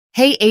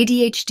Hey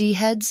ADHD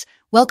heads,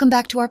 welcome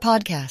back to our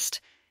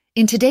podcast.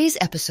 In today's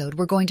episode,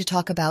 we're going to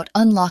talk about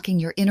unlocking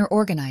your inner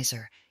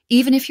organizer,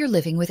 even if you're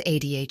living with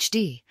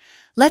ADHD.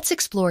 Let's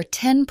explore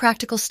 10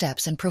 practical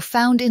steps and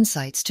profound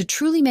insights to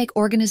truly make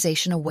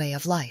organization a way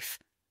of life.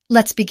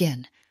 Let's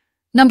begin.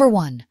 Number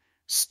 1,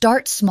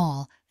 start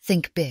small,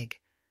 think big.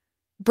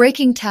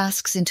 Breaking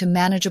tasks into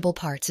manageable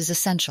parts is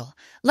essential.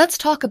 Let's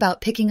talk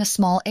about picking a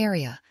small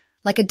area,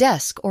 like a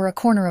desk or a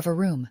corner of a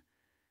room.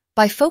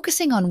 By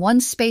focusing on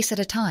one space at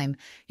a time,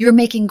 you're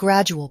making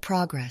gradual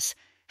progress.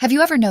 Have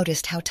you ever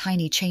noticed how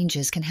tiny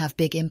changes can have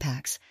big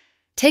impacts?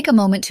 Take a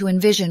moment to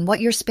envision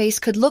what your space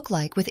could look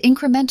like with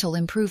incremental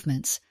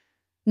improvements.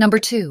 Number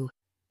 2,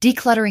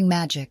 decluttering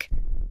magic.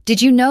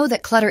 Did you know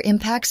that clutter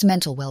impacts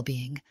mental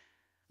well-being?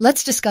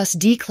 Let's discuss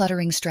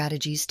decluttering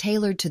strategies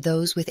tailored to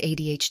those with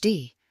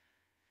ADHD.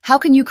 How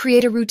can you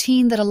create a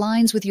routine that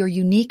aligns with your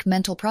unique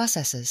mental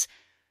processes?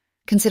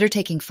 Consider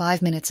taking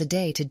 5 minutes a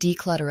day to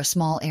declutter a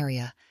small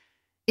area.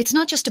 It's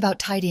not just about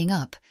tidying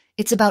up,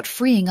 it's about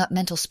freeing up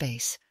mental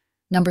space.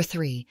 Number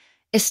 3,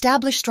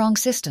 establish strong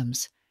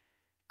systems.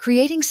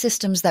 Creating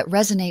systems that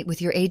resonate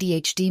with your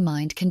ADHD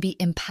mind can be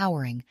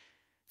empowering.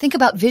 Think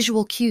about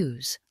visual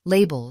cues,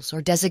 labels,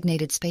 or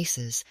designated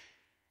spaces.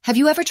 Have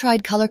you ever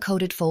tried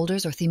color-coded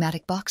folders or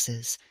thematic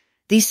boxes?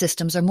 These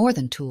systems are more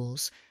than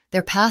tools.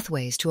 They're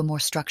pathways to a more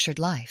structured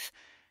life.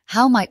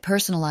 How might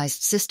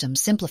personalized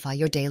systems simplify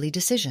your daily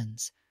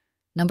decisions?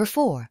 Number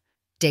 4,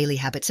 daily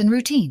habits and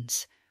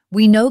routines.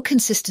 We know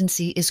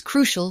consistency is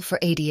crucial for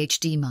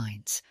ADHD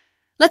minds.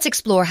 Let's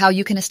explore how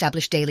you can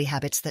establish daily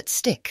habits that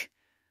stick.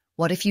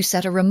 What if you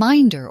set a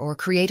reminder or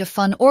create a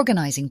fun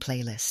organizing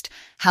playlist?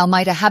 How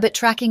might a habit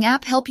tracking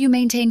app help you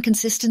maintain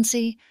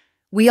consistency?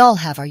 We all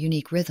have our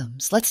unique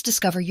rhythms. Let's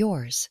discover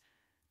yours.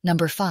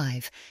 Number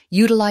 5,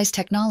 utilize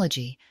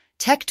technology.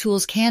 Tech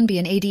tools can be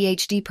an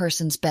ADHD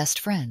person's best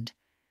friend.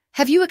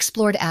 Have you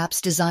explored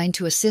apps designed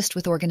to assist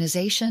with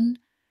organization?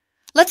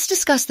 Let's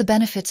discuss the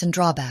benefits and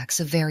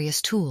drawbacks of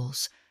various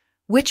tools.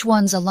 Which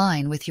ones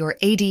align with your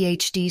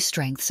ADHD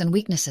strengths and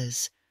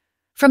weaknesses?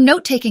 From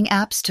note-taking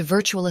apps to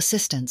virtual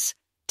assistants,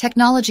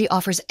 technology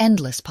offers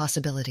endless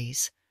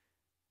possibilities.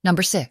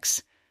 Number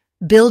 6,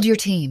 build your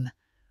team.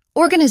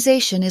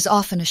 Organization is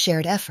often a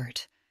shared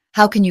effort.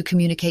 How can you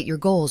communicate your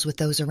goals with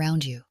those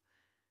around you?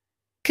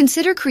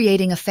 Consider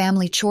creating a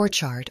family chore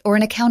chart or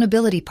an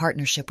accountability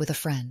partnership with a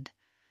friend.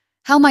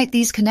 How might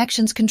these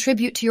connections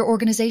contribute to your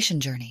organization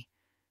journey?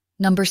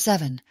 Number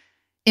 7,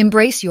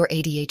 embrace your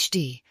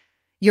ADHD.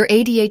 Your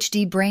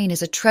ADHD brain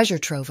is a treasure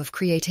trove of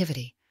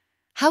creativity.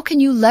 How can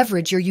you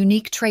leverage your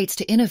unique traits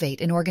to innovate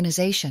in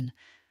organization?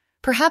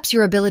 Perhaps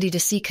your ability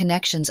to see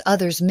connections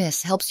others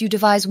miss helps you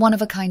devise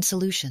one-of-a-kind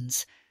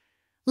solutions.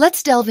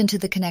 Let's delve into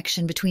the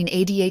connection between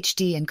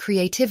ADHD and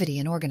creativity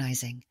in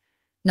organizing.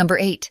 Number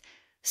 8,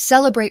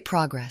 celebrate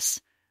progress.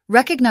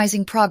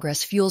 Recognizing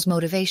progress fuels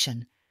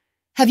motivation.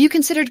 Have you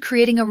considered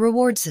creating a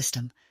reward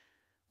system?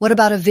 What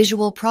about a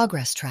visual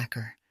progress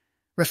tracker?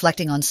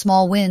 Reflecting on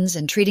small wins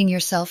and treating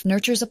yourself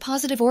nurtures a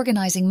positive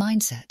organizing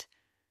mindset.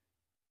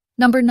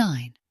 Number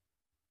 9,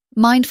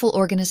 mindful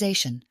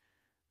organization.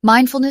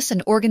 Mindfulness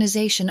and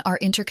organization are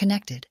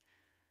interconnected.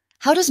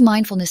 How does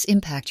mindfulness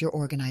impact your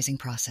organizing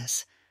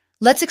process?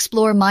 Let's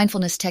explore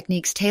mindfulness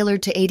techniques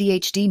tailored to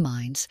ADHD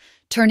minds,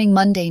 turning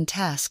mundane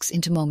tasks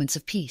into moments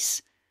of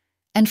peace.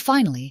 And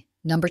finally,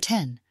 number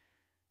 10,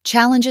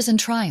 challenges and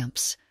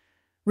triumphs.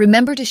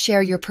 Remember to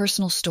share your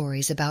personal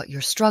stories about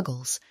your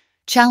struggles,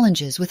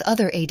 challenges with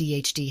other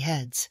ADHD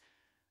heads.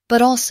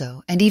 But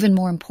also, and even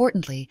more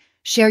importantly,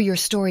 share your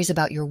stories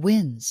about your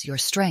wins, your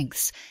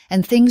strengths,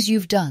 and things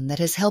you've done that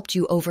has helped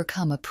you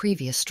overcome a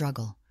previous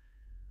struggle.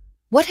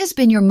 What has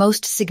been your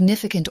most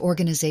significant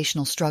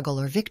organizational struggle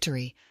or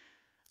victory?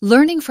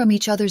 Learning from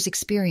each other's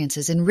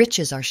experiences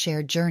enriches our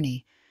shared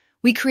journey.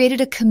 We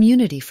created a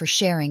community for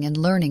sharing and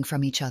learning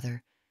from each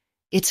other.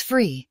 It's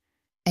free,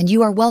 and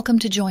you are welcome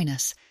to join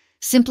us.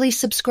 Simply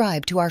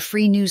subscribe to our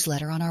free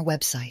newsletter on our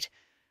website.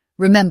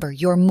 Remember,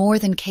 you're more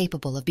than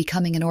capable of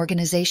becoming an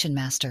organization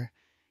master.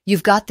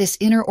 You've got this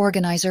inner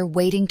organizer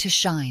waiting to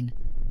shine.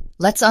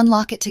 Let's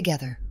unlock it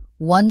together,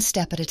 one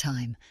step at a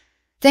time.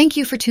 Thank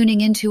you for tuning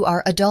into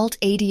our Adult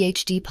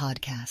ADHD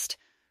podcast.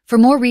 For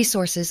more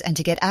resources and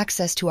to get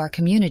access to our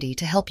community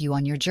to help you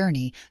on your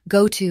journey,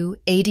 go to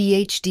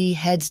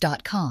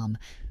ADHDheads.com.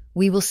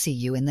 We will see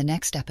you in the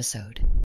next episode.